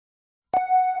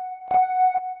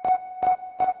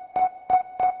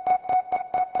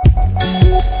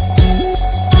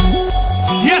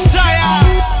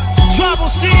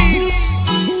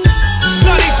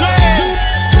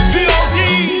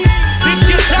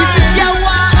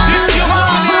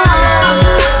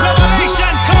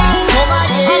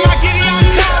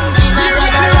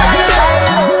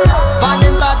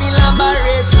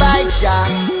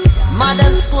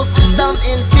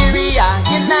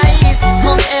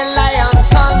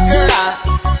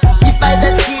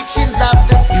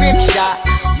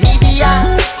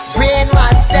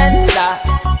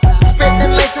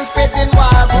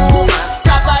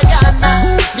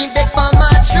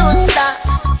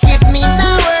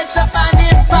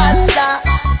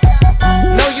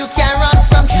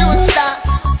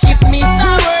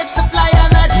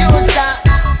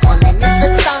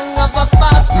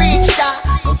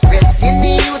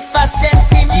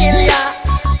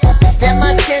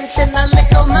attention and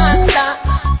little matter.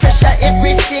 Pressure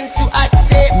everything to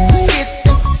accept.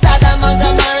 System Sodom and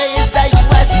Gomorrah is the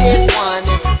USA's one.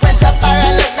 When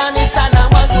Tafari looked down his son and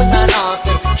one good man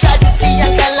after. Tragedy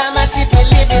and calamity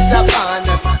believe is upon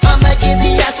us.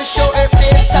 Armageddon to show her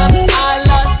face of all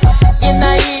us. In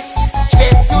the east,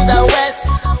 straight to the west.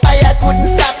 Fire couldn't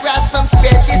stop us from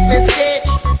spread this message.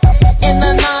 In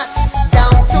the north,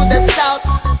 down to the south.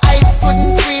 Ice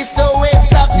couldn't freeze the waves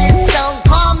of this sound.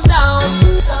 Calm down.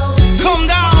 Come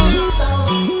down.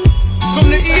 From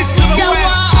the east to the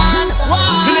west. From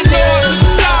the north to the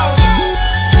south.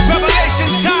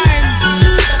 Revelation time.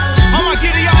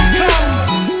 Armageddon come.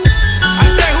 I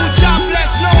say who Jah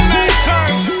bless, no man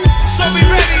curse. So be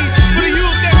ready for the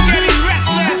youth them getting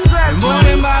restless. Born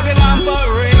in Babylon but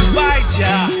raised by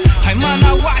Jah. I man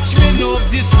I watch me know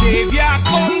this Savior.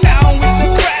 Come down with the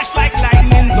crash like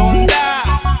lightning thunder.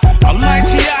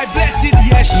 Almighty I bless it,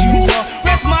 Yeshua.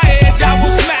 Rest my edge, I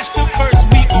will smash the curse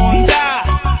we under.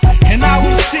 And I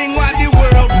will sing while the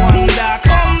world wonder.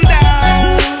 Come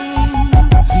down.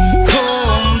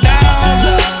 Come down,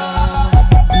 Lord.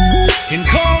 And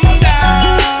come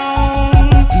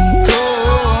down.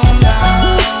 Come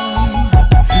down.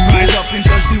 Rise up and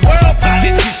judge the world,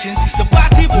 politicians, the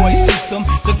party boy system,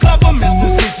 the government's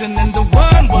decision, and the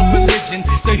one world religion,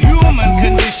 the human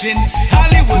condition,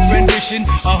 Hollywood rendition.